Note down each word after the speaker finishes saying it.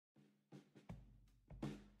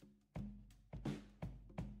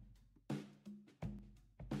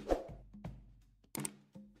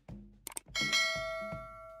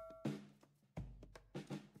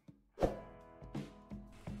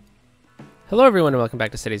Hello everyone and welcome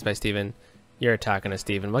back to Cities by Steven. You're talking to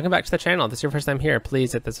Steven. Welcome back to the channel. If this is your first time here,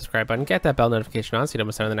 please hit the subscribe button, get that bell notification on so you don't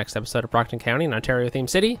miss out on the next episode of Brockton County, an Ontario themed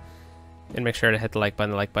city. And make sure to hit the like button.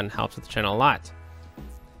 The like button helps with the channel a lot.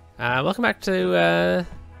 Welcome back to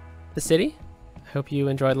the city. I hope you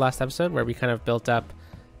enjoyed the last episode where we kind of built up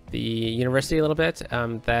the university a little bit,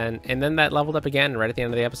 and then that leveled up again right at the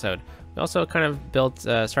end of the episode. We also kind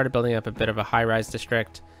of started building up a bit of a high-rise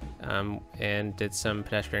district, and did some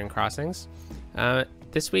pedestrian crossings.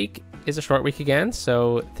 This week is a short week again,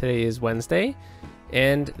 so today is Wednesday,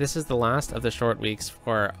 and this is the last of the short weeks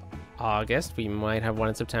for August. We might have one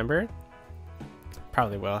in September.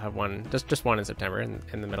 Probably will have one, just one in September in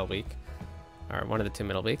the middle week, or one of the two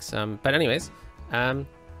middle weeks. But anyways,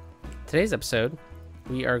 today's episode,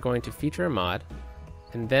 we are going to feature a mod,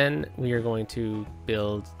 and then we are going to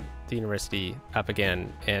build the university up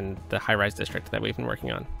again in the high-rise district that we've been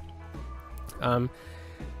working on.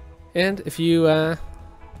 And if you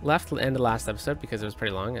left the end of the last episode because it was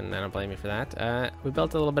pretty long, and I don't blame you for that, we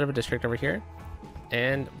built a little bit of a district over here,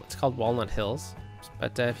 and it's called Walnut Hills.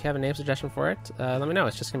 But if you have a name suggestion for it, let me know.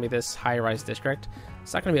 It's just going to be this high-rise district.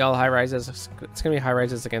 It's not going to be all high-rises. It's going to be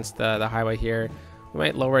high-rises against the highway here. We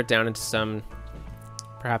might lower it down into some,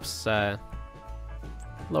 perhaps,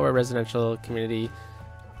 lower residential community,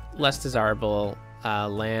 less desirable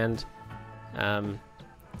land,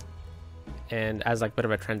 and as like a bit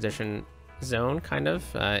of a transition zone, kind of,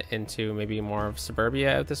 into maybe more of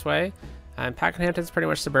suburbia out this way. Pakenhampton's pretty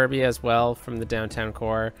much suburbia as well from the downtown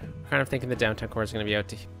core. We're kind of thinking the downtown core is going to be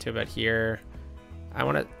out to about here. I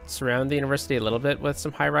want to surround the university a little bit with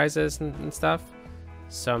some high rises and stuff.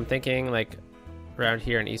 So I'm thinking like around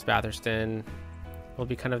here in East Batherston will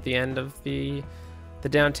be kind of the end of the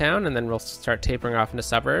downtown, and then we'll start tapering off into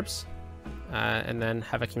suburbs, and then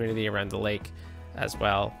have a community around the lake as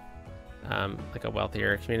well, like a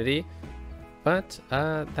wealthier community. But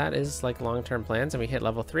that is like long-term plans, and we hit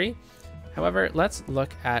level 3. However, let's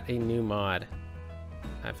look at a new mod.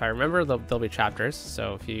 If I remember, there'll be chapters,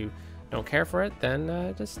 so if you don't care for it,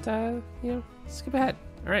 then just skip ahead.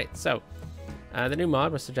 All right, so the new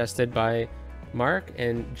mod was suggested by Mark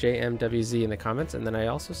and JMWZ in the comments, and then I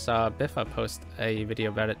also saw Biffa post a video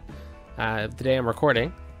about it the day I'm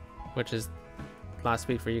recording, which is last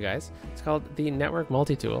week for you guys. It's called the Network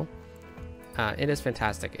Multitool. It is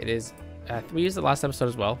fantastic. It is we used it last episode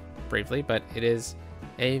as well, briefly, but it is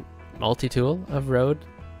a multi-tool of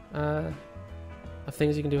of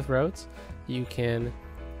things you can do with roads. You can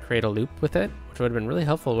create a loop with it, which would have been really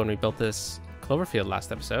helpful when we built this Cloverfield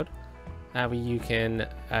last episode. You can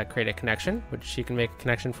create a connection, which you can make a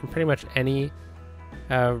connection from pretty much any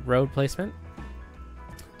road placement.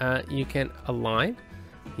 You can align,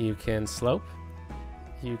 you can slope,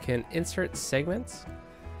 you can insert segments,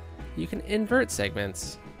 you can invert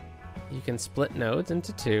segments, you can split nodes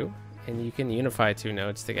into 2, and you can unify 2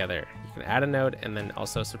 nodes together. You can add a node and then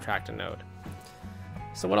also subtract a node.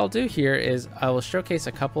 So what I'll do here is I will showcase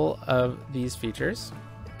a couple of these features,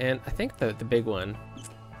 and I think the big one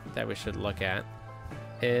that we should look at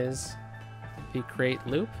is the create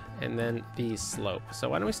loop and then the slope. So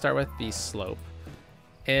why don't we start with the slope?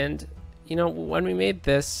 And you know, when we made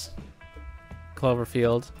this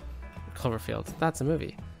Cloverfield, that's a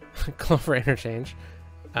movie, Clover interchange,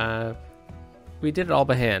 we did it all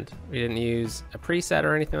by hand. We didn't use a preset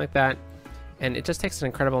or anything like that, and it just takes an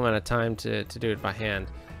incredible amount of time to do it by hand.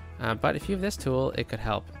 But if you have this tool, it could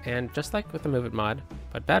help. And just like with the Move It mod,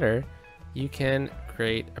 but better, you can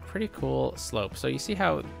create a pretty cool slope. So you see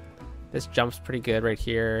how this jumps pretty good right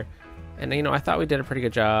here, and you know, I thought we did a pretty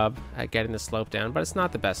good job at getting the slope down, but it's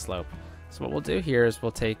not the best slope. So what we'll do here is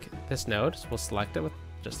we'll take this node, so we'll select it with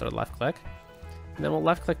just a left click, and then we'll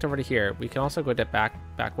left click over to here. We can also go to back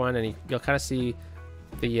one, and you'll kind of see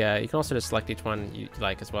the you can also just select each one you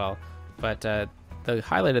like as well, but the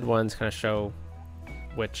highlighted ones kind of show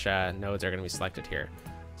which nodes are going to be selected here.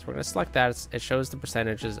 So we're going to select that. It shows the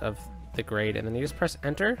percentages of the grade, and then you just press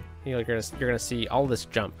enter, and you're gonna see all this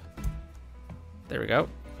jump. There we go.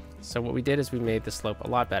 So what we did is we made the slope a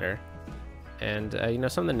lot better, and you know,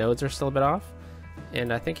 some of the nodes are still a bit off,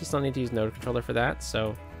 and I think you still need to use node controller for that. So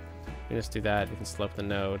we can just do that. We can slope the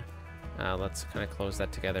node. Let's kind of close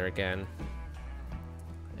that together again,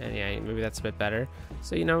 and yeah, maybe that's a bit better.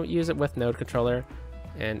 So you know, use it with node controller,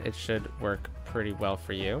 and it should work pretty well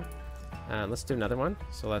for you. Let's do another one.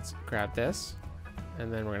 So let's grab this,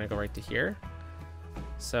 and then we're gonna go right to here.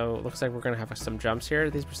 So it looks like we're gonna have some jumps here.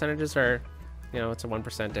 These percentages are, you know, it's a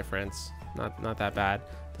 1% difference. Not that bad.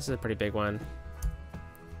 This is a pretty big one.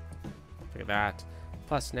 Look at that.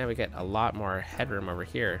 Plus now we get a lot more headroom over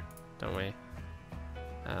here, don't we?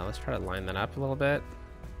 Let's try to line that up a little bit.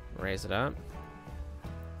 Raise it up.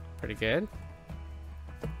 Pretty good.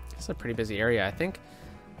 It's a pretty busy area. I think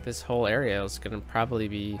this whole area is going to probably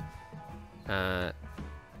be have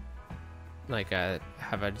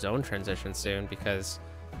a zone transition soon, because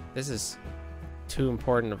this is too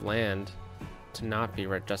important of land to not be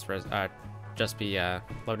just be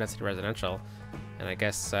low density residential. And I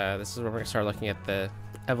guess this is where we're going to start looking at the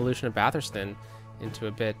evolution of Batherston into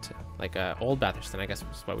a bit like old Batherston, I guess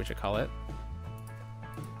is what we should call it.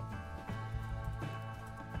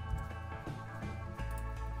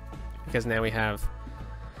 Because now we have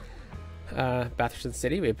Batherston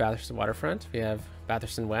City, we have Batherston Waterfront, we have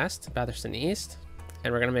Batherston West, Batherston East,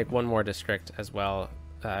 and we're going to make one more district as well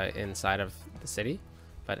inside of the city.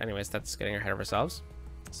 But anyways, that's getting ahead of ourselves.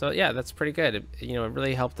 So yeah, that's pretty good. It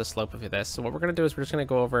really helped the slope of this. So what we're going to do is we're just going to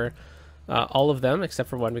go over all of them except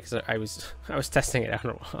for one, because I was testing it out.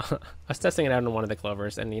 I was testing it out on one of the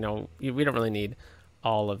clovers, and we don't really need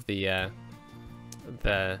all of the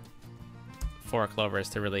 4 clovers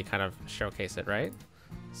to really kind of showcase it, right?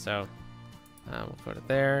 So we'll go to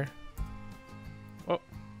there.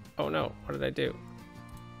 Oh no, what did I do?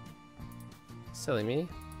 Silly me.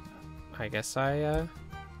 I guess I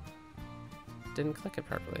didn't click it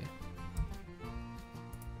properly.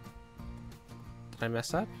 Did I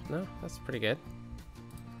mess up? No, that's pretty good.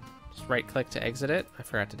 Just right click to exit it. I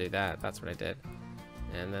forgot to do that. That's what I did.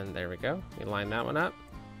 And then there we go. We line that one up.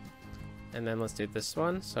 And then let's do this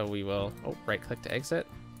one. So we will right click to exit.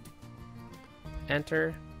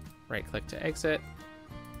 Enter. Right click to exit.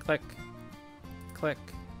 Click. Click.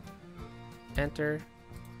 Enter.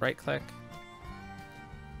 Right click.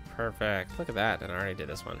 Perfect. Look at that. And I already did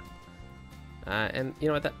this one. And you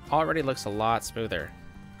know what? That already looks a lot smoother.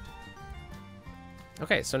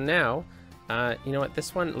 Okay, so now, you know what?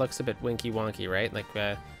 This one looks a bit winky wonky, right? Like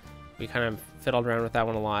we kind of fiddled around with that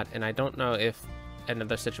one a lot, and I don't know if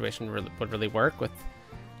another situation would really work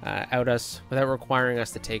without requiring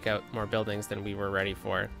us to take out more buildings than we were ready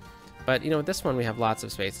for. But with this one we have lots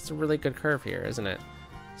of space. It's a really good curve here, isn't it?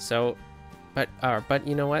 So, but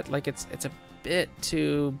you know what? Like it's a bit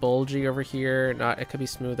too bulgy over here. It could be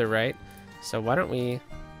smoother, right? So why don't we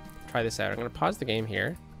try this out? I'm going to pause the game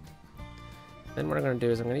here. Then what I'm going to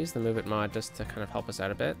do is I'm going to use the Move It mod just to kind of help us out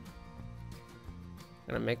a bit. I'm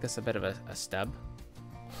going to make this a bit of a stub.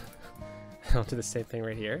 I'll do the same thing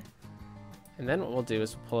right here. And then what we'll do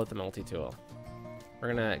is we'll pull out the multi-tool.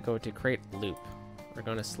 We're going to go to Create Loop. We're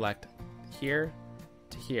going to select here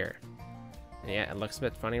to here. And yeah, it looks a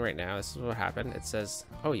bit funny right now. This is what happened. It says,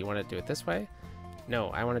 oh, you want to do it this way? No,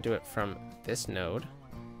 I want to do it from this node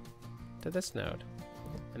to this node.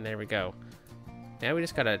 And there we go. Now we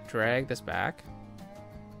just gotta drag this back.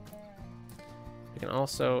 We can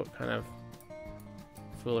also kind of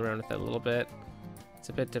fool around with it a little bit. It's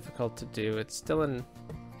a bit difficult to do. It's still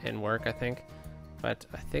in work, I think. But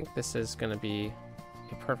I think this is gonna be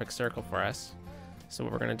a perfect circle for us. So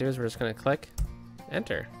what we're gonna do is we're just gonna click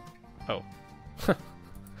Enter. Oh. I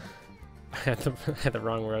had the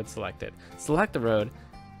wrong road selected. Select the road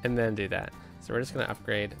and then do that. So we're just going to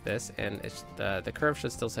upgrade this, and the curve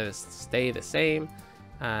should still stay the same.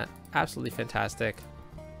 Absolutely fantastic.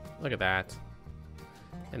 Look at that.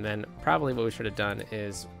 And then probably what we should have done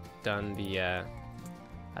is done the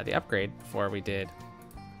upgrade before we did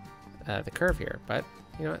the curve here. But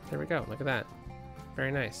you know what? There we go. Look at that.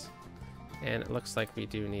 Very nice. And it looks like we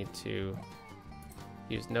do need to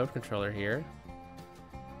use node controller here.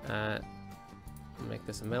 Make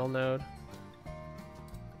this a middle node.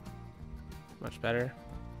 Much better.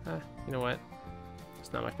 You know what?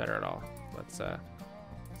 It's not much better at all. Let's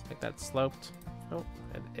make that sloped. Oh,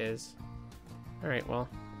 it is. All right, well,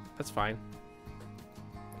 that's fine.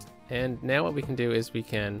 And now what we can do is we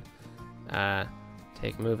can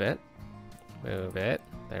take move it.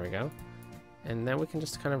 There we go. And then we can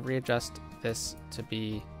just kind of readjust this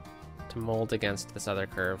to mold against this other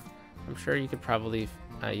curve. I'm sure you could probably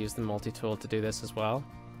use the multi-tool to do this as well.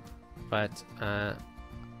 But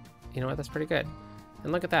you know what? That's pretty good.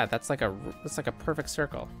 And look at that. That's like a perfect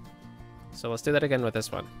circle. So let's do that again with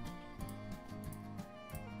this one.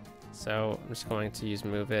 So I'm just going to use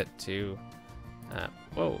move it to.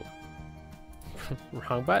 Whoa,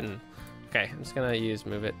 wrong button. Okay, I'm just gonna use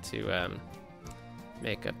move it to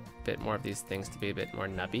make a bit more of these things to be a bit more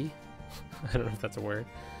nubby. I don't know if that's a word.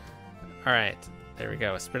 All right, there we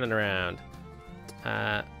go. Spin it around.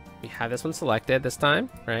 We have this one selected this time,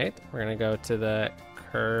 right? We're gonna go to the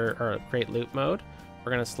Create Loop mode.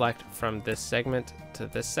 We're gonna select from this segment to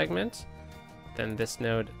this segment, then this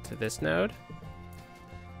node to this node,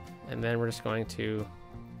 and then we're just going to.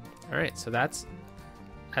 All right, so that's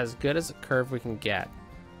as good as a curve we can get.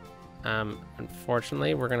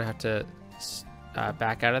 Unfortunately, we're gonna have to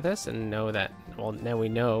back out of this and know that, well, now we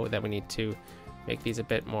know that we need to make these a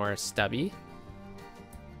bit more stubby.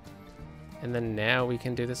 And then now we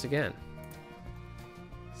can do this again.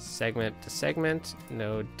 Segment to segment,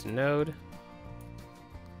 node to node.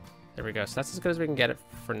 There we go. So that's as good as we can get it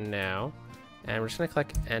for now. And we're just gonna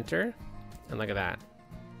click enter, and look at that.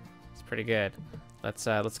 It's pretty good. Let's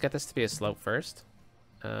get this to be a slope first.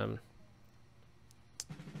 Where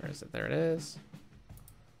is it? There it is.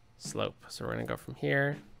 Slope. So we're gonna go from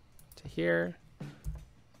here to here.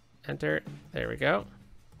 Enter. There we go.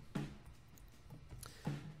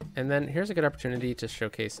 And then here's a good opportunity to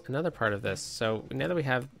showcase another part of this. So now that we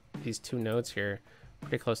have these two nodes here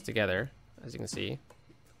pretty close together, as you can see,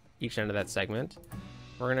 each end of that segment,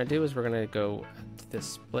 what we're gonna do is we're gonna go to this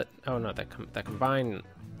split. Oh no, that combine,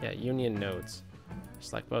 yeah, union nodes.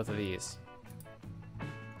 Just like both of these.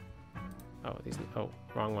 Oh, these. Oh,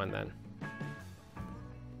 wrong one then.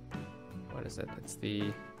 What is it? It's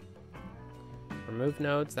the remove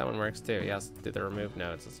nodes. That one works too. Yeah, let's do the remove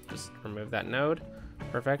nodes. Let's just remove that node.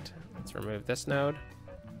 Perfect. Let's remove this node.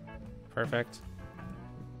 Perfect.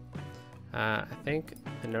 I think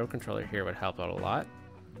the node controller here would help out a lot.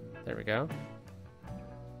 There we go.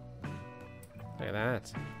 Look at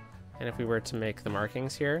that. And if we were to make the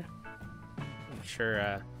markings here, I'm sure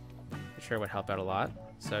it would help out a lot.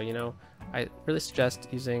 So, you know, I really suggest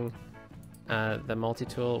using the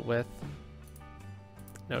multi-tool with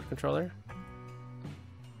node controller.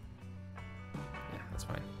 Yeah, that's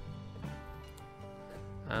fine.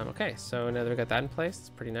 Okay, so now that we got that in place, it's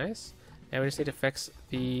pretty nice. Now we just need to fix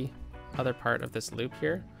the other part of this loop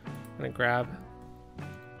here. I'm gonna grab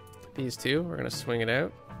these two, we're gonna swing it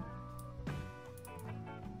out.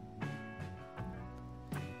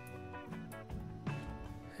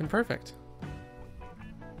 And perfect.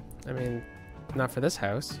 I mean, not for this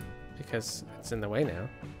house, because it's in the way now,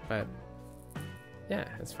 but yeah,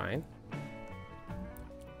 it's fine.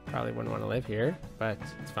 Probably wouldn't want to live here, but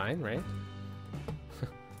it's fine, right?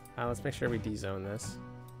 Let's make sure we dezone this.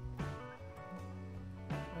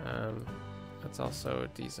 Let's also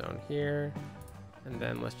dezone here, and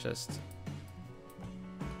then let's just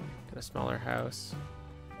get a smaller house.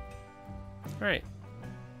 All right.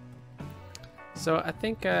 So I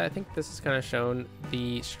think this has kind of shown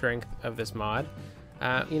the strength of this mod.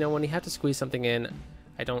 You know, when you have to squeeze something in,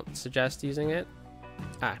 I don't suggest using it.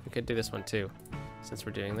 We could do this one too, since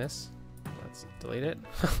we're doing this. Let's delete it.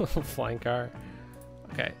 Flying car.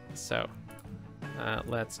 Okay, so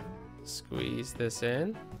let's squeeze this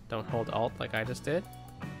in. Don't hold Alt like I just did.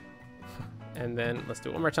 And then let's do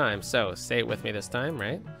it one more time. So say it with me this time,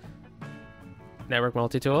 right? Network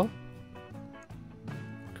Multitool.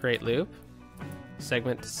 Create loop.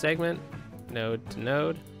 Segment to segment. Node to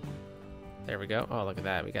node. There we go. Oh, look at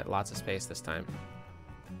that. We got lots of space this time.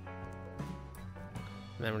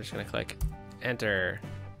 And then we're just going to click enter.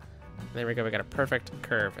 And there we go. We got a perfect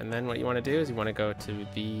curve. And then what you want to do is you want to go to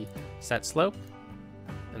the set slope.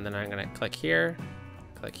 And then I'm going to click here,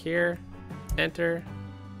 enter,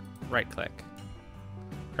 right click.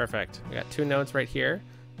 Perfect. We got two nodes right here,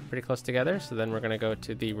 pretty close together. So then we're going to go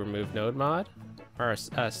to the remove node mod or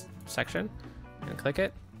section and click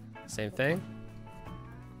it. Same thing.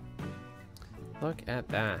 Look at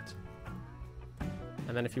that.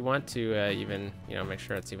 And then if you want to even, you know, make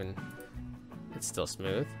sure it's still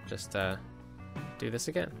smooth, just do this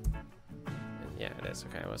again. And yeah, it is.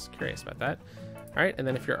 Okay, I was curious about that. All right, and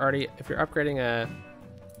then if you're upgrading a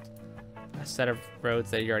set of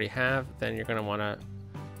roads that you already have, then you're going to want to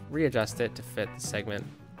readjust it to fit the segment.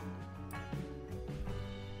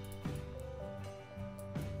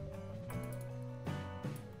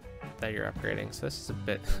 That you're upgrading. So this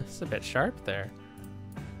is a bit sharp there.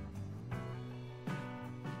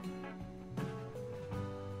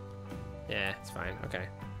 Yeah, it's fine. Okay.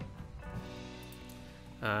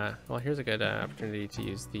 Well, here's a good opportunity to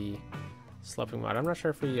use the sloping mod. I'm not sure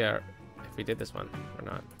if we did this one or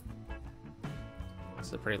not. This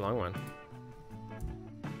is a pretty long one.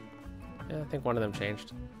 Yeah, I think one of them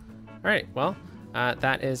changed. All right. Well,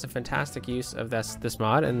 that is a fantastic use of this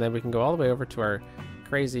mod, and then we can go all the way over to our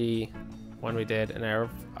crazy one we did, and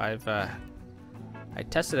I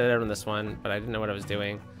tested it out on this one, but I didn't know what I was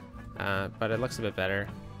doing. But it looks a bit better.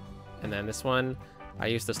 And then this one I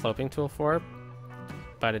used the sloping tool for,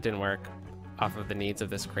 but it didn't work off of the needs of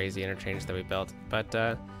this crazy interchange that we built. But you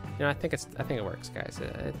know, I think it works, guys.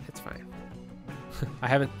 It's fine. I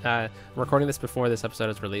haven't I'm recording this before this episode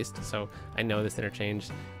is released, so I know this interchange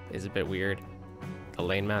is a bit weird. The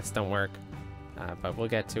lane maths don't work, but we'll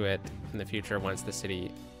get to it in the future once the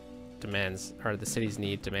city demands, or the city's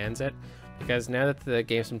need demands it. because now that the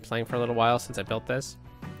game's been playing for a little while since I built this,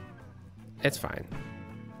 it's fine.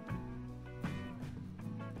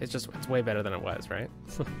 It's way better than it was, right?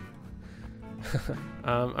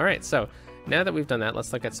 All right, so now that we've done that,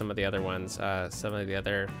 let's look at some of the other ones, some of the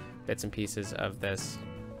other bits and pieces of this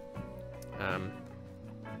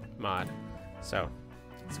mod. So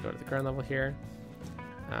let's go to the ground level here.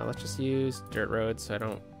 Let's just use dirt roads so I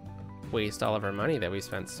don't waste all of our money that we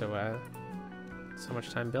spent so much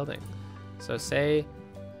time building. So say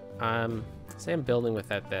I'm building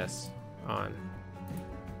without this on,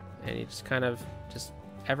 and you just kind of just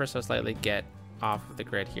ever so slightly get off of the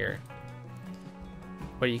grid here.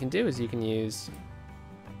 What you can do is you can use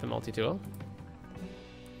the multi-tool,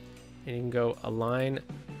 and you can go align,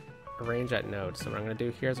 arrange at node. So what I'm going to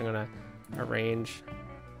do here is I'm going to arrange,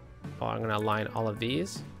 I'm going to align all of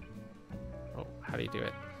these. Oh, how do you do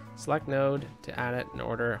it? Select node to add it in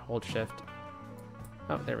order, hold shift.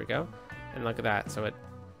 Oh, there we go. And look at that. So it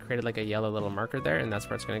created like a yellow little marker there, and that's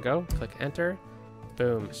where it's going to go. Click enter,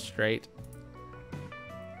 boom, straight.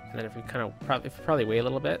 And then if we kind of probably wait a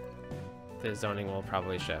little bit, the zoning will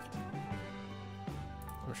probably shift.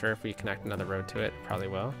 I'm sure if we connect another road to it, probably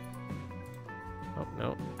will. Oh,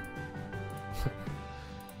 no.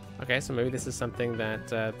 Okay, so maybe this is something that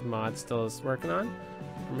the mod still is working on.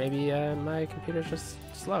 Or maybe my computer's just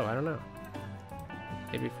slow, I don't know.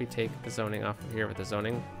 Maybe if we take the zoning off of here with the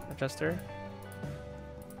zoning adjuster.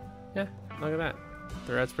 Yeah, look at that.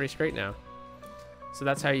 The road's pretty straight now. So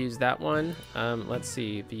that's how you use that one. Let's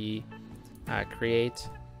see, the create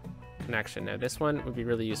connection. Now this one would be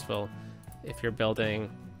really useful if you're building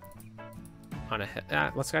on a hill.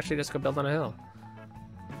 Let's actually just go build on a hill.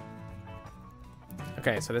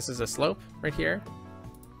 Okay, so this is a slope right here.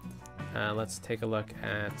 Let's take a look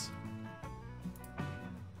at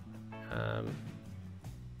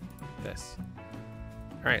this.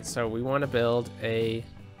 All right, so we want to build a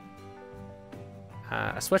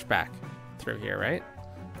switchback through here, right?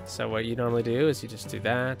 So what you normally do is you just do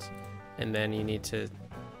that, and then you need to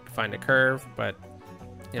find a curve, but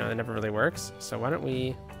you know, that never really works. So why don't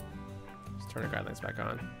we just turn our guidelines back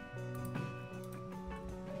on.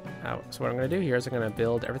 So what I'm going to do here is I'm going to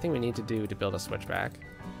build everything we need to do to build a switchback.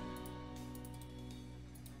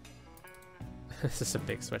 This is a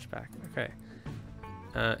big switchback. Okay.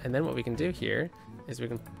 And then what we can do here is we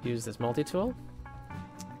can use this multi-tool.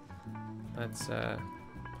 Let's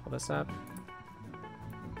pull this up.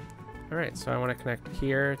 All right, so I want to connect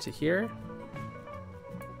here to here.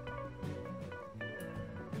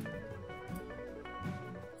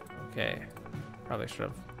 Okay, probably should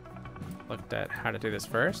have looked at how to do this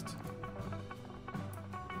first.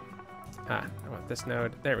 I want this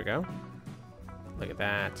node. There we go. Look at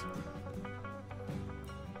that.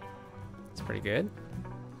 It's pretty good.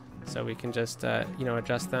 So we can just, you know,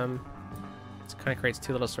 adjust them. It kind of creates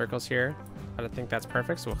two little circles here, but I think that's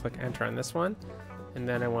perfect. So we'll click enter on this one. And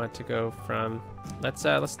then I want to go from, let's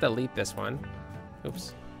delete this one.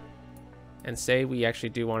 Oops. And say we actually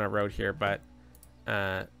do want a road here, but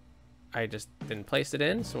I just didn't place it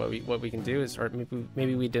in. So what we can do is, or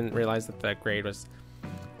maybe we didn't realize that the grade was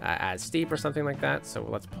as steep or something like that. So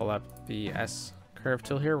let's pull up the S curve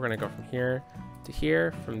tool here. We're going to go from here to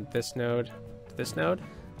here, from this node to this node,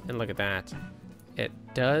 and look at that. It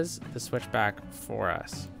does the switchback for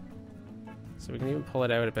us. So we can even pull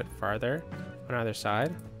it out a bit farther on either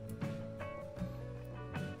side.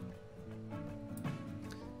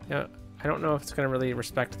 Now, I don't know if it's going to really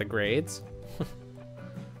respect the grades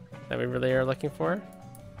that we really are looking for.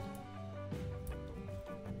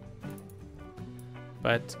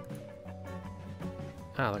 But,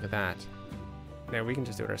 look at that. Now we can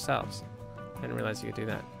just do it ourselves. I didn't realize you could do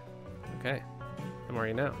that. Okay, the more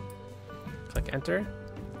you know. Click enter.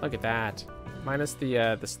 Look at that. Minus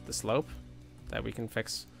the slope that we can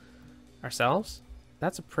fix ourselves.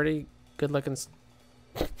 That's a pretty good looking.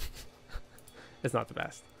 It's not the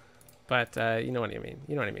best, but you know what I mean.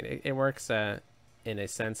 You know what I mean. It works in a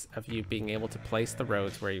sense of you being able to place the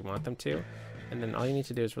roads where you want them to, and then all you need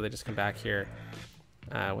to do is really just come back here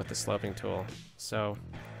with the sloping tool. So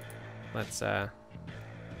let's go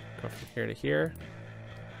from here to here.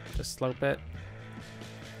 Just slope it,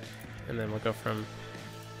 and then we'll go from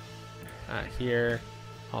here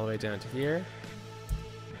all the way down to here.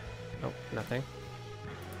 Oh, nothing.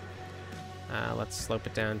 Let's slope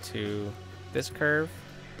it down to this curve.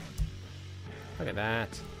 Look at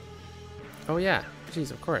that. Oh yeah, geez,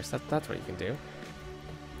 of course, that's what you can do.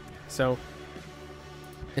 So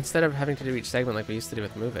instead of having to do each segment like we used to do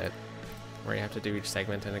with Move It, where you have to do each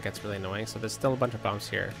segment and it gets really annoying, so there's still a bunch of bumps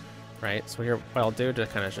here, right? So here, what I'll do to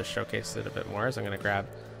kind of just showcase it a bit more is I'm going to grab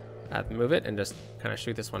Move It and just kind of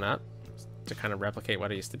shoot this one up to kind of replicate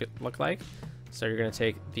what it used to look like. So you're going to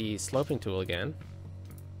take the sloping tool again,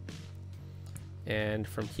 and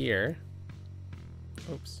from here,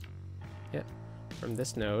 oops, yeah, from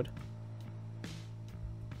this node,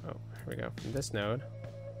 oh, here we go, from this node,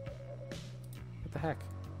 what the heck,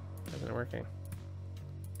 why isn't it working?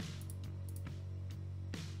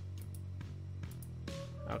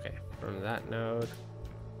 Okay, from that node,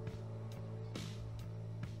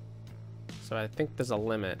 so I think there's a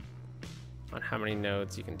limit on how many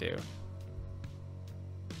nodes you can do.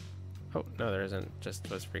 Oh, no, there isn't. Just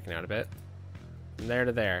was freaking out a bit. From there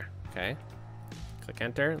to there. Okay. Click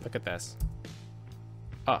enter. Look at this.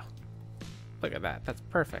 Oh, look at that. That's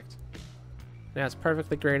perfect. Now it's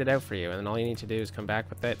perfectly graded out for you, and then all you need to do is come back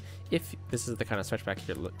with it. If this is the kind of switchback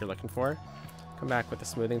you're looking for, come back with the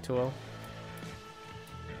smoothing tool.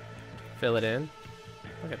 Fill it in.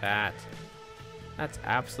 Look at that. That's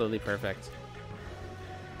absolutely perfect.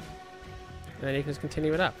 And then you can just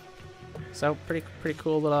continue it up. So pretty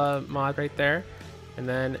cool little mod right there. And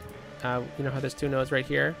then you know how there's two nodes right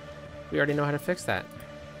here? We already know how to fix that.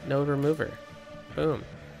 Node remover. Boom.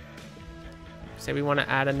 Say we want to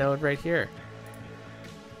add a node right here.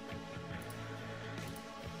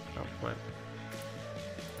 Oh, come on.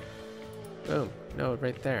 Boom. Node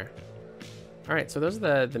right there. Alright, so those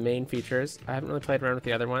are the main features. I haven't really played around with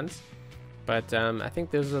the other ones, but I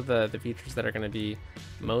think those are the features that are going to be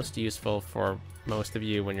most useful for most of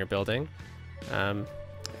you when you're building. And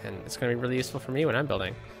it's going to be really useful for me when I'm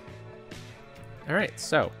building. Alright,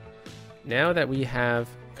 so now that we have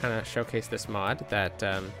kind of showcased this mod that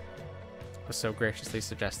was so graciously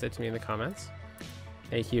suggested to me in the comments,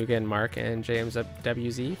 thank you again, Mark and James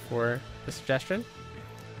WZ, for the suggestion.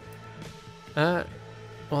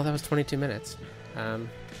 Well, that was 22 minutes. Now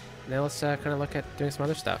let's kind of look at doing some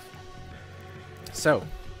other stuff. So,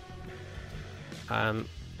 I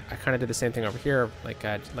kind of did the same thing over here,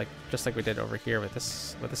 just like we did over here with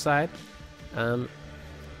the side.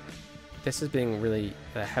 This is being really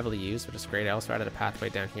heavily used, which is great. I also added a pathway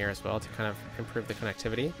down here as well to kind of improve the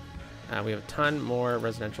connectivity. We have a ton more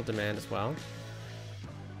residential demand as well.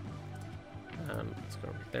 Let's go.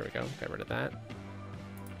 There we go. Get rid of that.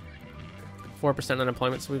 4%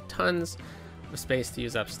 unemployment, so we have tons of space to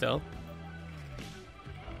use up still.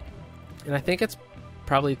 And I think it's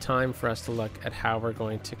probably time for us to look at how we're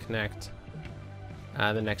going to connect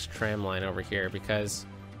the next tram line over here, because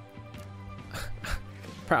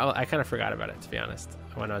I kind of forgot about it, to be honest,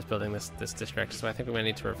 when I was building this district. So I think we might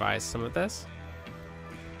need to revise some of this.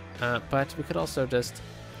 But we could also just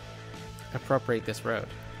appropriate this road,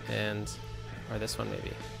 or this one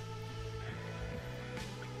maybe.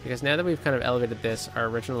 Because now that we've kind of elevated this, our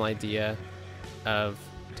original idea of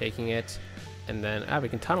taking it and then, we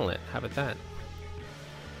can tunnel it. How about that?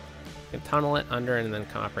 We can tunnel it under and then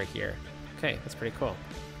come up right here. Okay, that's pretty cool.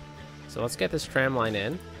 So let's get this tram line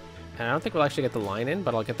in. And I don't think we'll actually get the line in,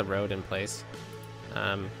 but I'll get the road in place.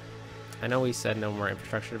 I know we said no more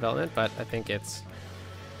infrastructure development, but I think it's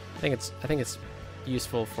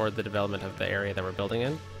useful for the development of the area that we're building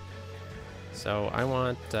in. So I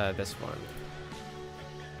want this one.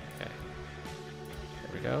 Okay,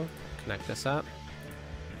 there we go. Connect this up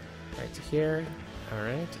right to here. All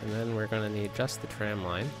right, and then we're going to need just the tram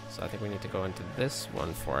line. So I think we need to go into this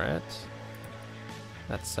one for it.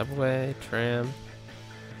 That's subway, tram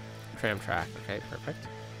track. Okay, perfect.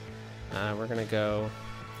 We're going to go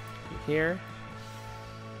from here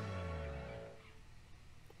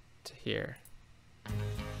to here.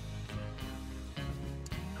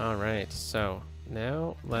 All right, so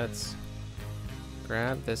now let's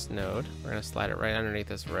grab this node. We're going to slide it right underneath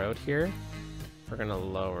this road here. We're going to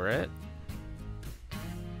lower it.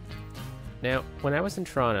 Now, when I was in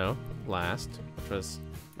Toronto last, which was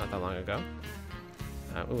not that long ago,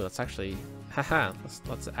 let's actually,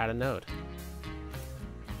 let's add a node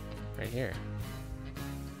right here.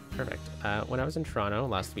 Perfect. When I was in Toronto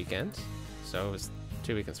last weekend, so it was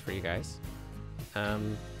 2 weekends for you guys, I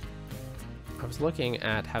was looking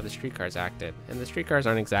at how the streetcars acted, and the streetcars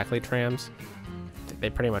aren't exactly trams. They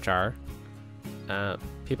pretty much are.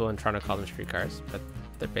 People in Toronto call them streetcars, but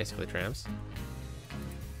they're basically trams.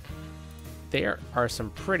 There are some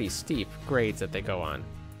pretty steep grades that they go on.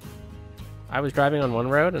 I was driving on one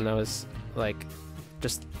road, and I was like,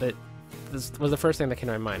 this was the first thing that came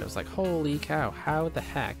to my mind. I was like, holy cow, how the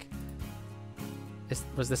heck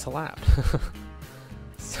was this allowed?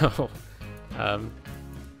 So,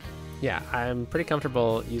 yeah, I'm pretty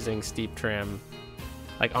comfortable using steep tram.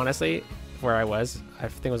 Like, honestly, where I was, I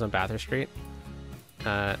think it was on Bathurst Street,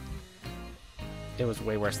 it was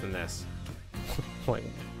way worse than this. Like,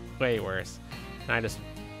 way worse. And I just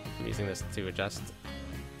am using this to adjust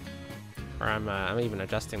Or I'm even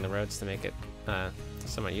adjusting the roads to make it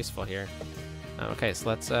somewhat useful here. Okay, so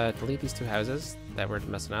let's delete these two houses that we're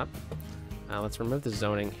messing up. Let's remove the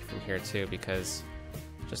zoning from here too, because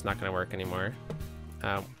it's just not going to work anymore.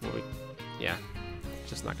 Yeah, it's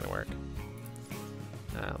just not going to work.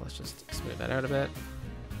 Let's just smooth that out a bit.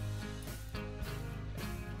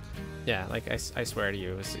 Yeah, like I swear to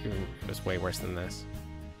you, it was way worse than this.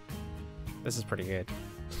 This is pretty good,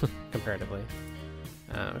 comparatively.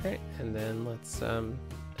 Okay, and then let's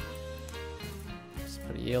just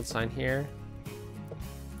put a yield sign here.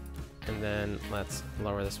 And then let's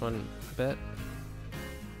lower this one a bit.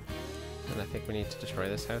 And I think we need to destroy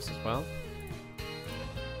this house as well.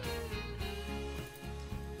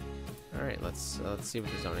 Alright, let's see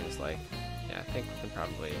what the zoning is like. Yeah, I think we can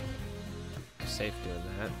probably be safe doing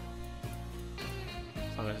that.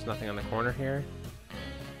 As long as there's nothing on the corner here.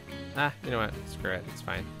 Ah, you know what? Screw it. It's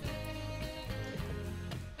fine.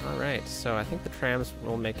 Alright, so I think the trams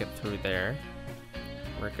will make it through there.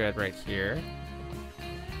 We're good right here.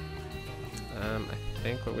 I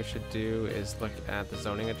think what we should do is look at the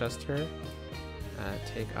zoning adjuster.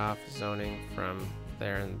 Take off zoning from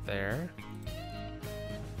there and there.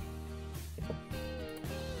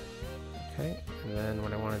 Okay, and then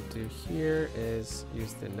what I want to do here is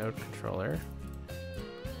use the node controller.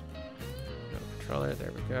 Node controller,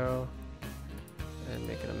 there we go. And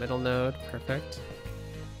make it a middle node, perfect.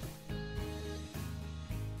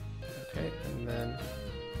 Okay, and then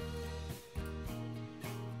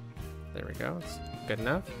there we go, it's good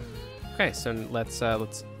enough. Okay, so let's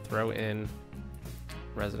throw in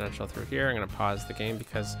residential through here. I'm gonna pause the game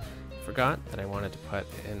because I forgot that I wanted to put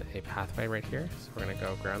in a pathway right here. So we're gonna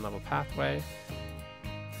go ground level pathway,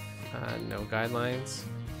 no guidelines.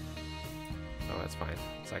 Oh, that's fine.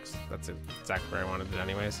 That's exactly where I wanted it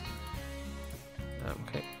anyways.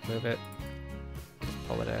 Okay, move it, just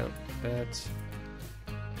pull it out a bit.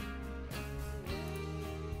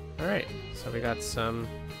 All right, so we got some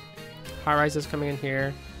high rises coming in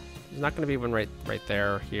here. There's not going to be one right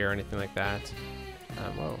there or here or anything like that.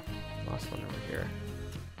 Whoa, lost one over here.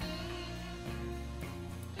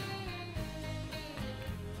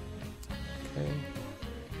 Okay,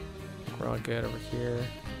 we're all good over here.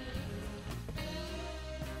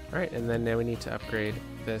 All right, and then now we need to upgrade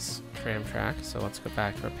this tram track. So let's go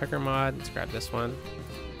back to our picker mod. Let's grab this one.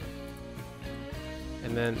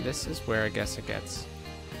 And then this is where I guess it gets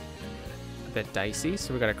a bit dicey.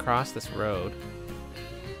 So we got to cross this road.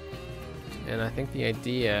 And I think the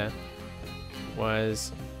idea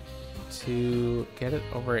was to get it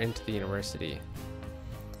over into the university.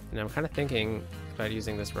 And I'm kind of thinking about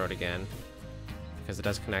using this road again because it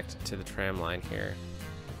does connect to the tram line here.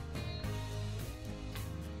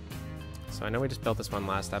 So I know we just built this one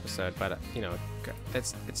last episode, but you know,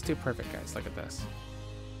 it's too perfect, guys. Look at this.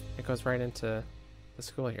 It goes right into the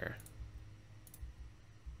school here.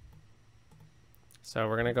 So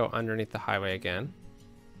we're gonna go underneath the highway again.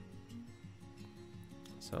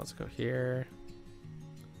 So let's go here,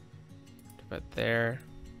 about there.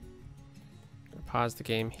 Pause the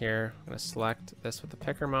game here. I'm gonna select this with the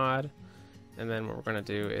picker mod, and then what we're gonna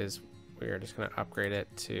do is we are just gonna upgrade it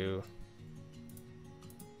to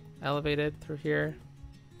elevated through here.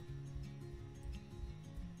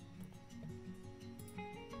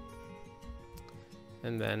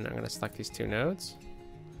 And then I'm gonna select these two nodes,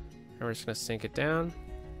 and we're just gonna sync it down.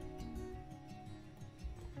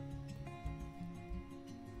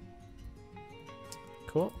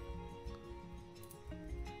 Cool.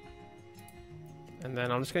 And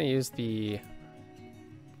then I'm just going to use the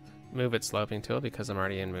move it sloping tool because I'm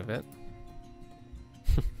already in move it.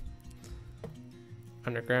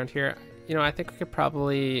 Underground here. You know, I think we could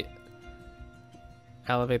probably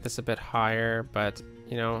elevate this a bit higher, but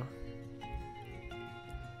you know,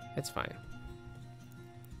 it's fine.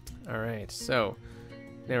 All right, so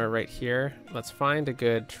now we're right here. Let's find a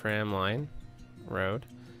good tram line road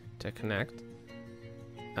to connect.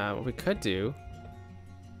 What we could do,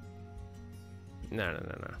 no.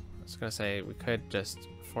 I was gonna say we could just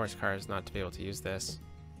force cars not to be able to use this.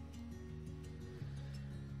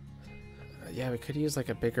 Yeah, we could use like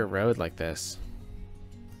a bigger road like this.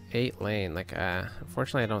 8 lane, like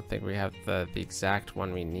unfortunately I don't think we have the exact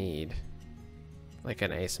one we need. Like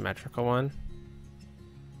an asymmetrical one.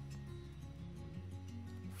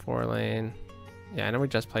 4 lane. Yeah, I know we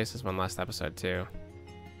just placed this one last episode too.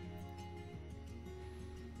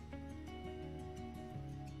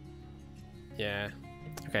 Yeah.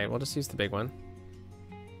 Okay, we'll just use the big one.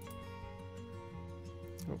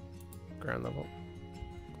 Oh, ground level.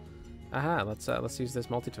 Aha, let's use this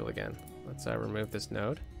multi-tool again. Let's remove this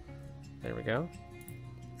node. There we go.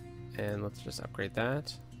 And let's just upgrade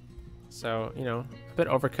that. So, you know, a bit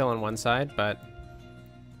overkill on one side, but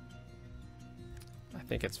I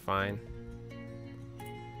think it's fine.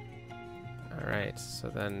 Alright, so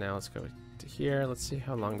then now let's go to here. Let's see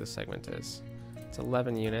how long this segment is. It's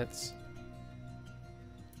 11 units.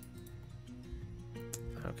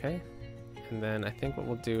 Okay, and then I think what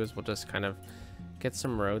we'll do is we'll just kind of get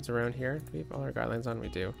some roads around here. Do we have all our guidelines on? We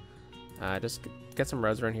do. Just get some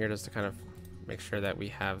roads around here just to kind of make sure that we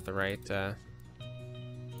have the right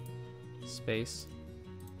space.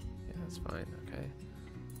 Yeah, that's fine. Okay.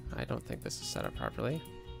 I don't think this is set up properly.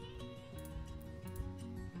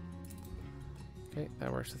 Okay,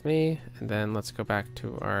 that works with me. And then let's go back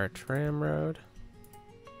to our tram road.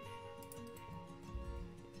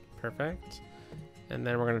 Perfect. And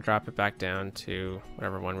then we're going to drop it back down to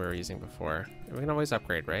whatever one we were using before. And we can always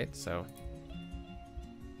upgrade, right? So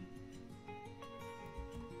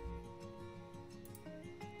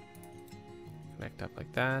connect up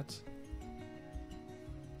like that.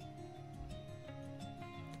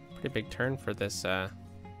 Pretty big turn for this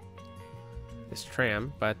this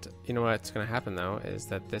tram, but you know what's going to happen though is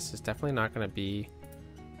that this is definitely not going to be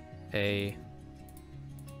a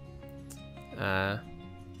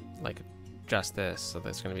like just this, so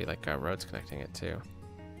there's going to be like roads connecting it too.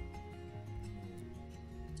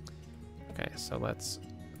 Okay, so let's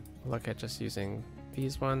look at just using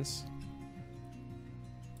these ones.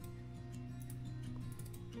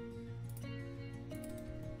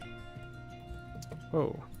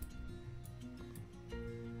 Whoa.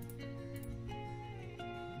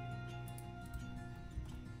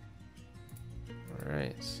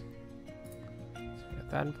 Alright. So we got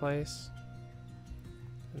that in place.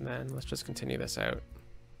 And then let's just continue this out.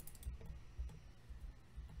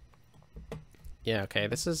 Yeah, okay,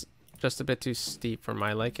 this is just a bit too steep for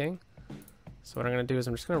my liking. So what I'm going to do is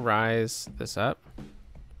I'm just going to rise this up.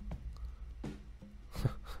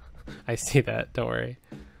 I see that, don't worry.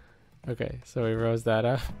 Okay, so we rose that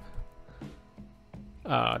up.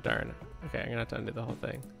 Oh, darn. Okay, I'm going to have to undo the whole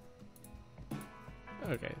thing.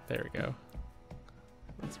 Okay, there we go.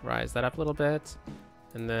 Let's rise that up a little bit.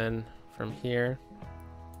 And then from here,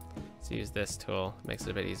 let's use this tool. Makes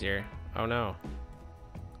it a bit easier. Oh no.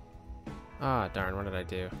 Ah, darn, what did I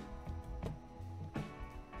do?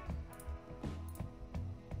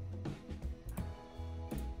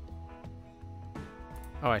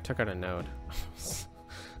 Oh, I took out a node.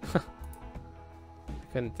 I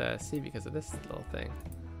couldn't see because of this little thing.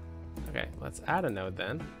 Okay, let's add a node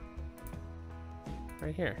then.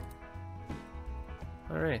 Right here.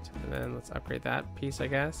 Alright, and then let's upgrade that piece, I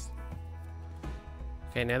guess.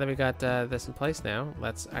 Okay, now that we got this in place now,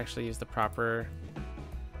 let's actually use the proper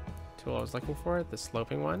tool I was looking for, the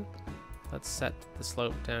sloping one. Let's set the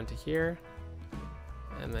slope down to here,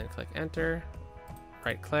 and then click enter,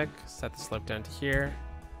 right click, set the slope down to here.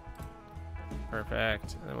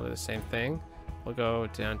 Perfect, and then we'll do the same thing. We'll go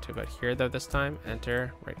down to about here though this time,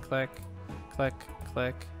 enter, right click, click,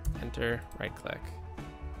 click, enter, right click.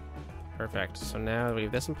 Perfect, so now we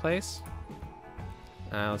have this in place.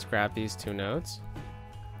 Let's grab these two nodes.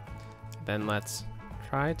 Then let's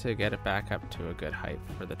try to get it back up to a good height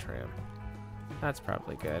for the tram. That's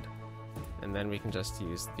probably good. And then we can just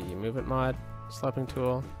use the Move It mod sloping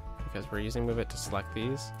tool because we're using Move It to select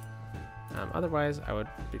these. Otherwise, I would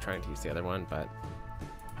be trying to use the other one, but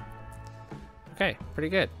okay, pretty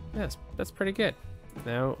good. Yes, that's pretty good.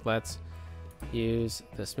 Now let's use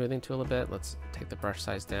the smoothing tool a bit. Let's take the brush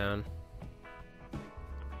size down.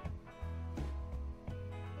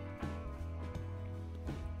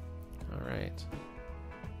 All right.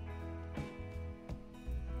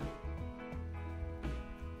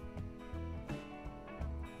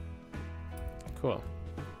 Cool.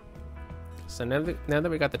 So now that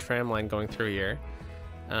we got the tram line going through here,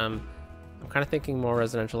 I'm kind of thinking more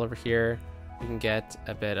residential over here. We can get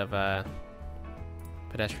a bit of a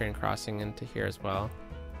pedestrian crossing into here as well.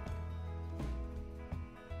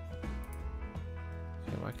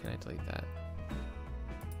 Okay, why can't I delete that?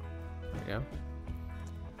 There we go.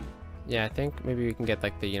 Yeah, I think maybe we can get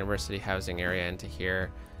like the university housing area into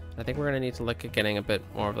here. I think we're going to need to look at getting a bit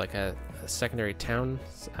more of like a secondary town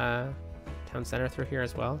center through here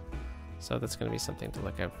as well. So that's going to be something to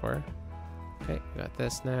look out for. Okay, we got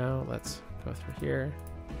this now. Let's go through here.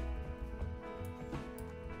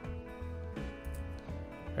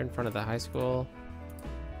 Right in front of the high school.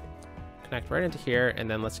 Connect right into here, and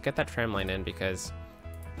then let's get that tram line in because,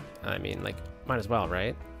 I mean, like, might as well,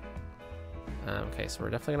 right? Okay, so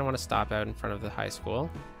we're definitely going to want to stop out in front of the high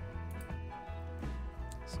school.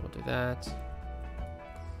 So we'll do that.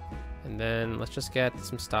 And then let's just get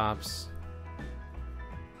some stops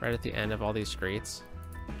right at the end of all these streets.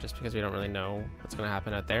 just because we don't really know what's going to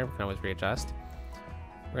happen out there. We can always readjust.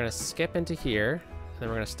 We're going to skip into here, and then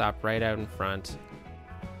we're going to stop right out in front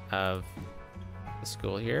of the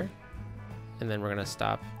school here. And then we're going to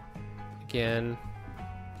stop again.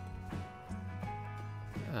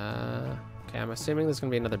 Okay, I'm assuming there's going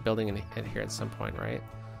to be another building in here at some point, right?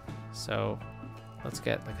 So let's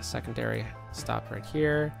get like a secondary stop right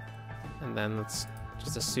here. And then let's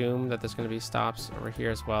just assume that there's going to be stops over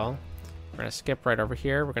here as well. We're going to skip right over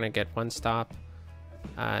here. We're going to get one stop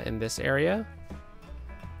in this area.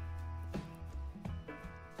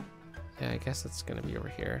 Yeah, I guess it's going to be over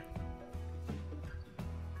here.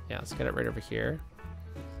 Yeah, let's get it right over here.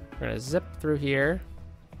 We're going to zip through here.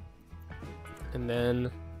 And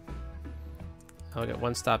then I'll get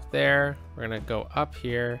one stop there. We're going to go up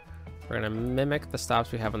here. We're going to mimic the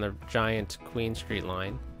stops we have on the giant Queen Street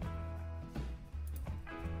line.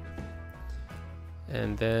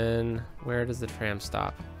 And then where does the tram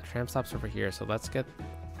stop? The tram stops over here, so let's get...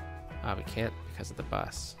 we can't because of the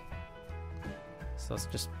bus. So let's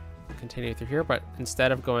just continue through here, but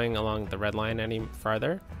instead of going along the red line any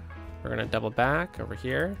farther, we're going to double back over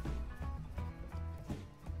here.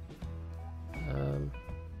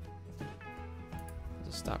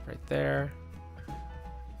 Just stop right there.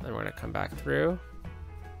 Then we're going to come back through.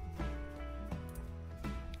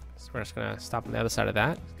 So we're just going to stop on the other side of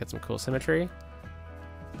that, get some cool symmetry.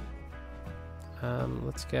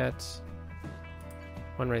 Let's get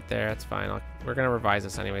one right there. That's fine. We're going to revise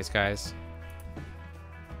this anyways, guys.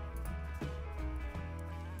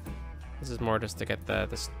 This is more just to get the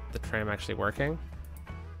tram actually working.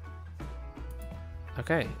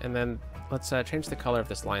 Okay, and then let's change the color of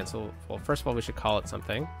this line. So, well, first of all, we should call it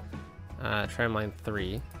something. Tram line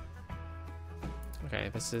 3. Okay,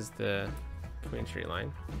 this is the Queen Street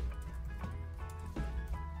line.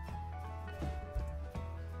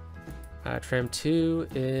 Tram 2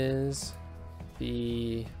 is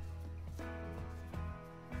the...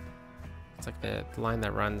 It's like the line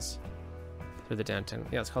that runs through the downtown.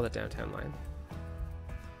 Yeah, let's call it downtown line.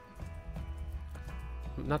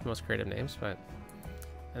 Not the most creative names, but...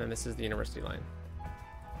 And then this is the university line.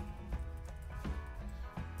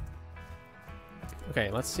 Okay,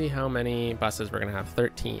 let's see how many buses we're gonna have.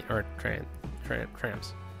 13, or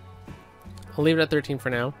trams. I'll leave it at 13 for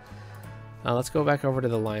now. Let's go back over to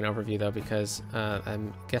the line overview though, because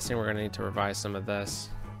I'm guessing we're gonna need to revise some of this.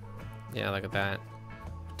 Yeah, look at that.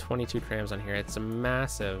 22 trams on here. It's a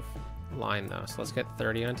massive line though, so let's get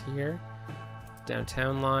 30 onto here.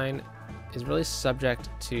 Downtown line is really subject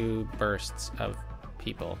to bursts of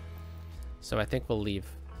people, so I think we'll leave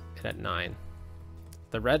it at 9.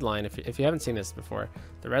 The red line, if you haven't seen this before,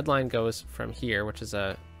 the red line goes from here, which is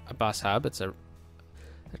a bus hub. It's a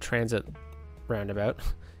transit roundabout.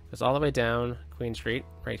 Goes all the way down Queen Street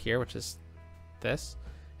right here, which is this.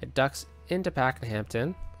 It ducks into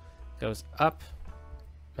Pakenhampton, goes up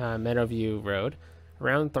Meadowview Road,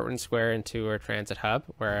 around Thornton Square into our transit hub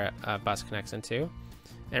where a bus connects into,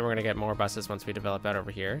 and we're going to get more buses once we develop that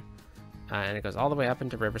over here. And it goes all the way up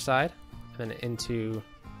into Riverside, and then into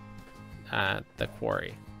the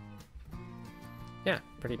quarry. Yeah,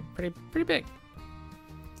 pretty big.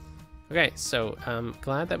 Okay, so I'm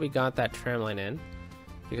glad that we got that tram line in,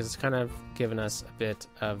 because it's kind of given us a bit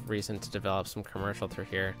of reason to develop some commercial through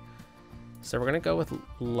here. So we're gonna go with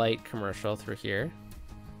light commercial through here.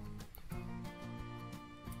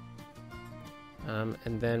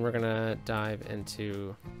 And then we're gonna dive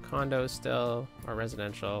into condos still, or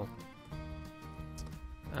residential.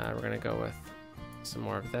 We're gonna go with some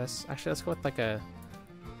more of this. Actually, let's go with like some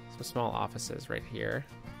small offices right here.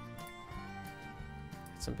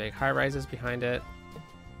 Some big high rises behind it.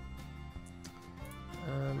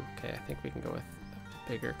 Okay, I think we can go with a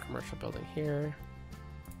bigger commercial building here.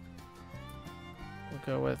 We'll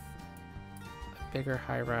go with a bigger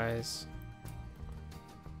high rise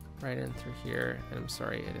right in through here. And I'm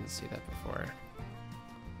sorry, I didn't see that before.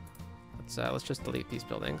 Let's just delete these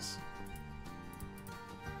buildings.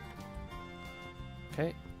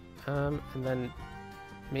 Okay, and then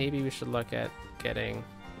maybe we should look at getting,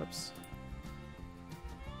 whoops.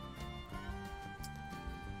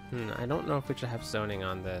 I don't know if we should have zoning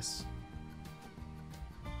on this.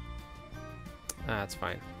 That's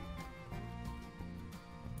fine.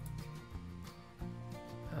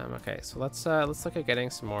 Okay, so let's look at getting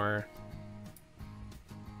some more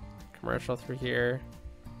commercial through here.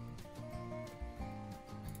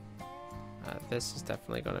 This is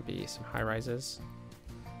definitely going to be some high rises.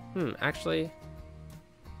 Actually,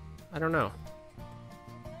 I don't know.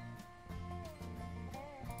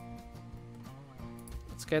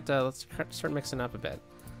 Let's start mixing up a bit.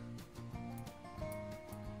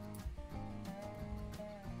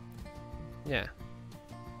 yeah.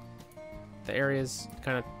 The area's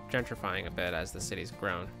kind of gentrifying a bit as the city's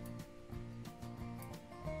grown.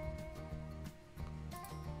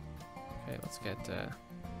 Okay, let's get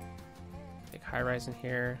big high-rise in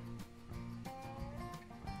here.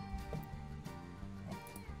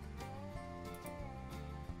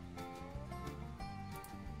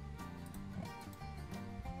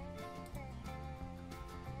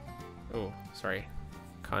 Oh, sorry,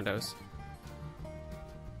 condos.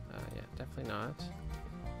 Yeah, definitely not.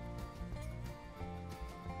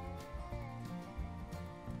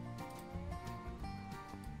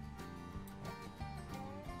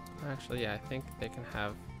 Actually, yeah, I think they can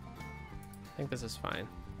have... I think this is fine.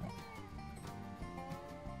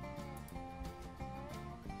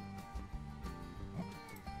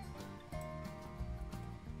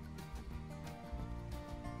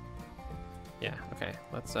 Yeah, okay.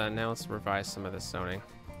 Let's now let's revise some of this zoning.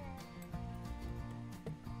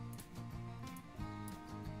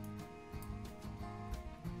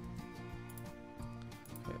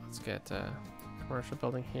 Okay, let's get a commercial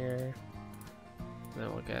building here. And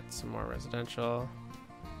then we'll get some more residential.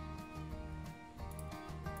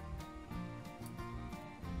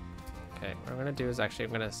 Okay, what I'm gonna do is actually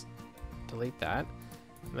I'm gonna delete that.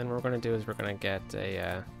 And then what we're gonna do is we're gonna get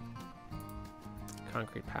a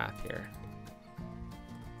concrete path here.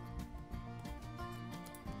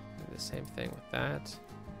 Do the same thing with that.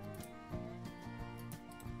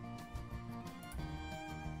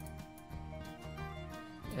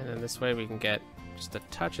 And then this way we can get just a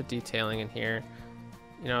touch of detailing in here.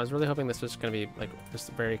 You know, I was really hoping this was going to be like just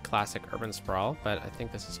a very classic urban sprawl, but I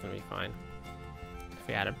think this is going to be fine. If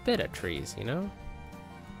we add a bit of trees, you know?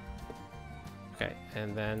 Okay,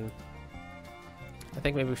 and then I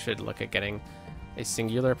think maybe we should look at getting a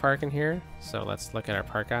singular park in here. So let's look at our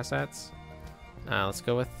park assets. Let's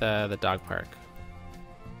go with the dog park.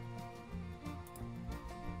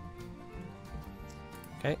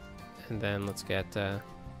 Okay, and then let's get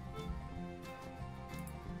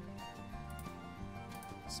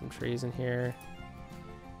some trees in here.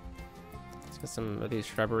 Let's get some of these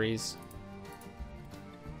shrubberies.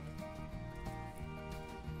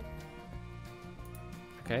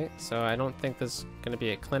 Okay, so I don't think there's going to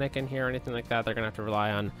be a clinic in here or anything like that. They're going to have to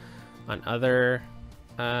rely on other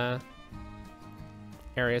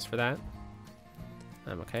areas for that.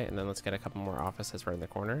 Okay, and then let's get a couple more offices right in the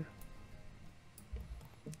corner.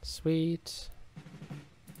 Sweet.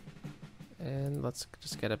 And let's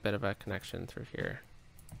just get a bit of a connection through here.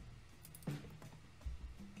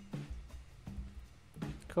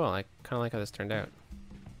 Cool, I kind of like how this turned out.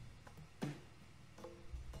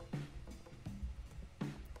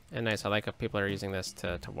 And nice, I like how people are using this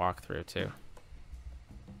to walk through too.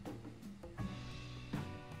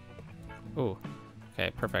 Ooh, okay,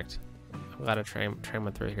 perfect. I'm glad a tram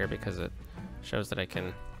went through here because it shows that I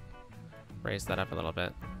can raise that up a little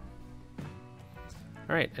bit.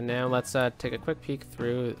 All right, and now let's take a quick peek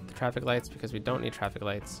through the traffic lights because we don't need traffic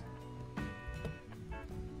lights.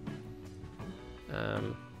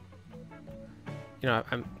 You know,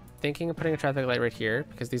 I'm thinking of putting a traffic light right here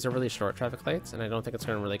because these are really short traffic lights and I don't think it's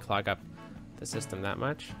going to really clog up the system that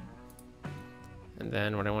much. And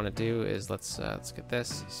then what I want to do is let's get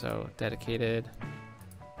this. So dedicated.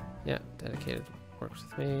 Yeah, dedicated works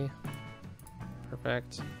with me.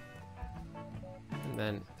 Perfect. And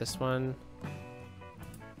then this one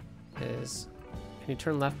is, can you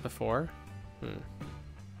turn left before? Yeah,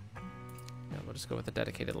 we'll just go with the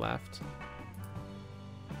dedicated left.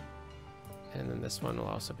 And then this one will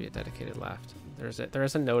also be a dedicated left. There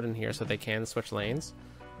is a node in here so they can switch lanes.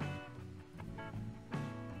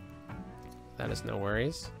 That is no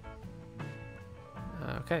worries.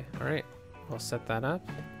 Okay, all right, we'll set that up.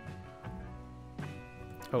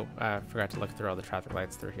 Oh, I forgot to look through all the traffic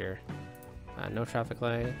lights through here. No traffic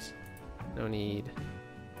light, no need.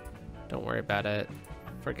 Don't worry about it.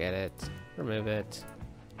 Forget it. Remove it.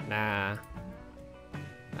 Nah.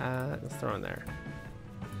 Let's throw in there.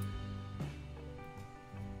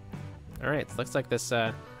 All right, so looks like this.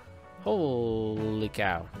 Holy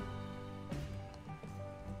cow!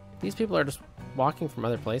 These people are just walking from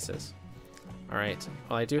other places. All right.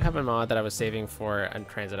 Well, I do have a mod that I was saving for a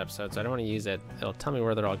transit episode, so I don't want to use it. It'll tell me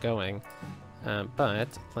where they're all going.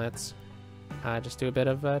 But let's just do a bit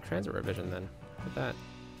of transit revision then. Look at that.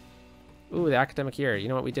 Ooh, the academic year. You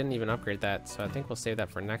know what? We didn't even upgrade that, so I think we'll save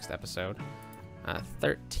that for next episode.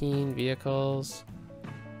 13 vehicles.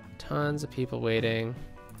 Tons of people waiting.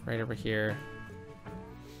 Right over here.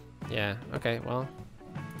 Yeah, okay, well.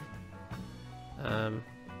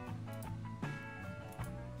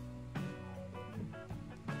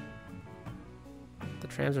 The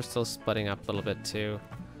trams are still splitting up a little bit too.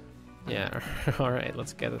 Yeah, all right,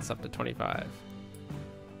 let's get this up to 25.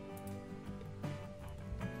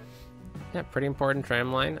 Yeah, pretty important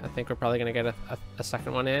tram line. I think we're probably going to get a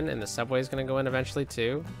second one in, and the subway is going to go in eventually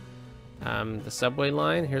too. The subway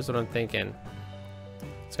line, here's what I'm thinking.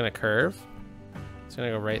 It's going to curve. It's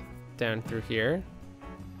going to go right down through here.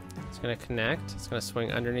 It's going to connect. It's going to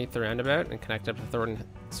swing underneath the roundabout and connect up to Thornton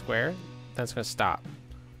Square. Then it's going to stop.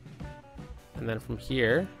 And then from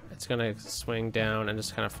here, it's going to swing down and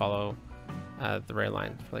just kind of follow the rail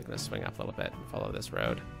line. It's probably going to swing up a little bit and follow this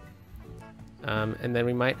road. And then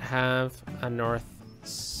we might have a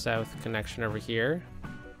north-south connection over here.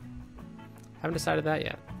 Haven't decided that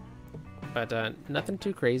yet, but nothing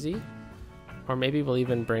too crazy. Or maybe we'll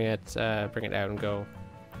even bring it out and go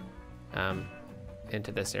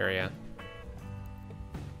into this area.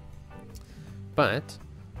 But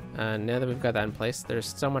now that we've got that in place, there's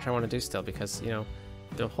so much I want to do still, because, you know,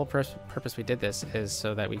 the whole purpose we did this is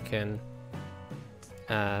so that we can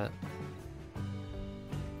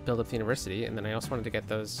build up the university, and then I also wanted to get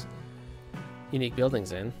those unique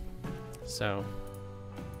buildings in. So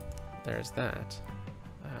there's that.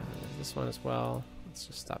 There's this one as well. Let's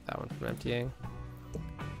just stop that one from emptying.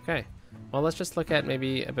 Okay, well, let's just look at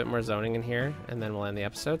maybe a bit more zoning in here, and then we'll end the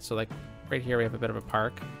episode. So like right here we have a bit of a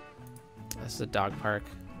park. This is a dog park.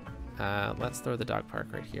 Let's throw the dog park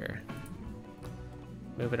right here.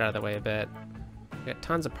 Move it out of the way a bit. We got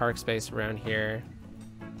tons of park space around here.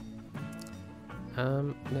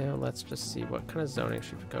 Now let's just see what kind of zoning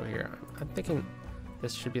should go here. I'm thinking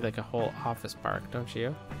this should be like a whole office park, don't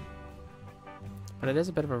you? But it is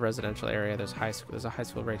a bit of a residential area. There's high school. There's a high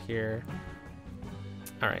school right here.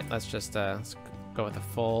 All right, let's just let's go with a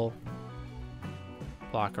full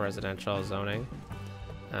block of residential zoning,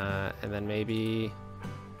 and then maybe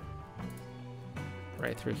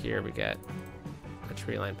right through here we get a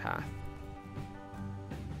tree line path.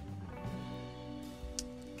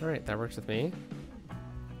 All right, that works with me.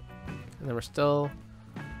 And then we're still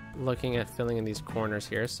looking at filling in these corners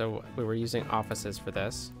here. So we were using offices for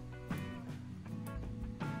this.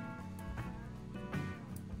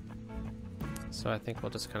 So I think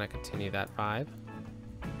we'll just kind of continue that vibe.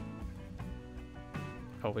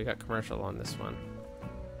 Oh, we got commercial on this one.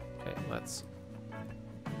 Okay, let's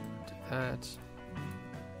do that.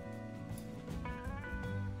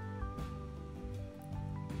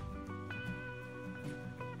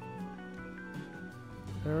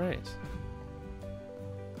 All right.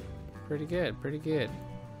 Pretty good, pretty good.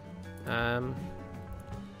 Like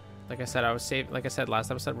I said, like I said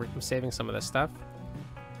last episode, I'm saving some of this stuff.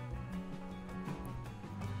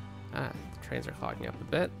 The trains are clogging up a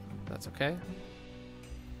bit. That's okay.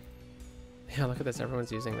 Yeah, look at this.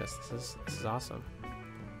 Everyone's using this. This is awesome.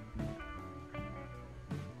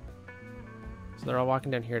 So they're all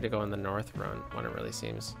walking down here to go in the north one, it really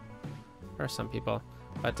seems. Or some people.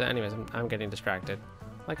 But anyways, I'm getting distracted,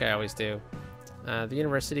 like I always do. The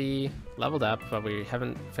university leveled up, but we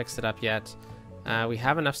haven't fixed it up yet. We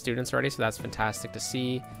have enough students already, so that's fantastic to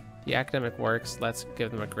see. The academic works. Let's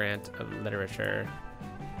give them a grant of literature.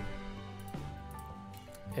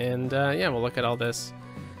 And yeah, we'll look at all this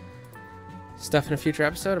stuff in a future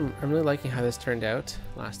episode. I'm really liking how this turned out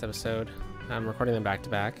last episode. I'm recording them back to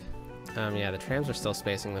back. Yeah, the trams are still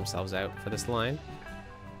spacing themselves out for this line.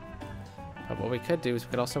 But what we could do is we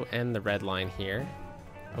could also end the red line here.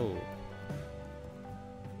 Oh.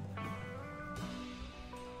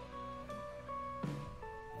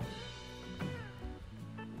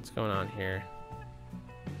 What's going on here?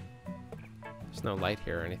 There's no light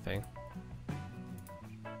here or anything.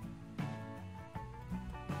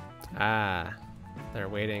 Ah, they're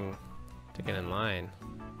waiting to get in line.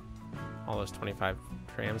 All those 25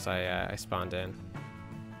 trams I spawned in.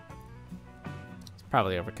 It's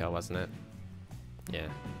probably overkill, wasn't it? Yeah.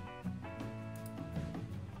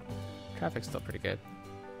 Traffic's still pretty good.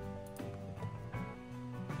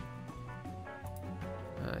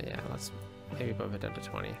 Yeah, let's maybe bump it down to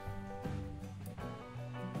 20.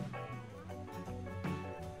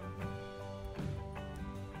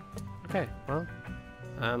 Okay, well,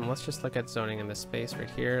 let's just look at zoning in this space right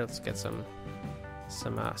here. Let's get some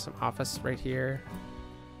office right here,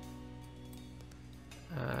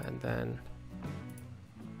 and then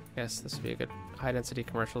I guess this would be a good high density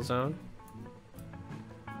commercial zone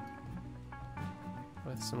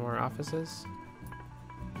with some more offices.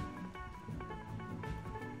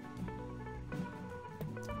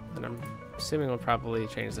 And I'm assuming we'll probably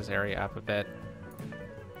change this area up a bit.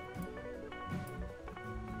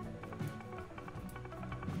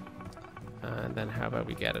 And then how about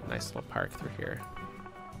we get a nice little park through here.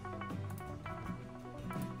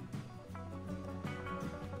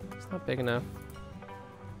 It's not big enough.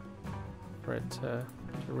 for it to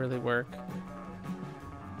really work. Okay,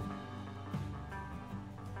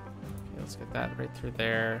 let's get that right through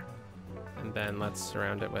there. And then let's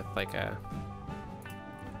surround it with like a...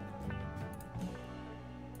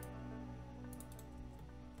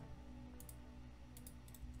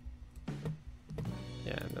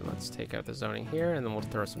 Yeah, and then let's take out the zoning here, and then we'll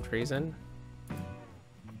throw some trees in.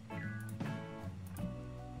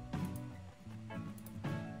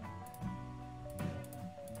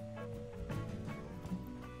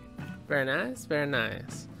 Very nice, very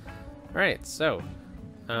nice. All right, so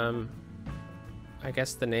I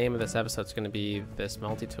guess the name of this episode is going to be this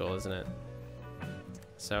multi-tool, isn't it?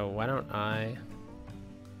 So why don't I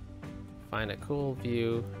find a cool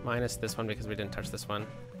view, minus this one because we didn't touch this one,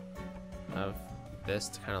 of this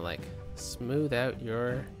to kind of like smooth out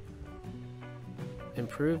your,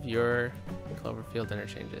 improve your Cloverfield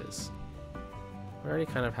interchanges. We already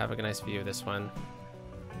kind of have a nice view of this one.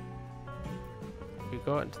 If we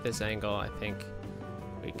go out into this angle, I think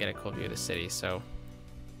we can get a cool view of the city. So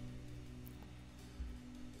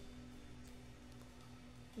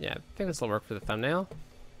yeah, I think this will work for the thumbnail.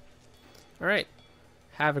 All right,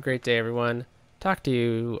 have a great day, everyone. Talk to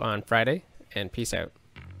you on Friday, and peace out.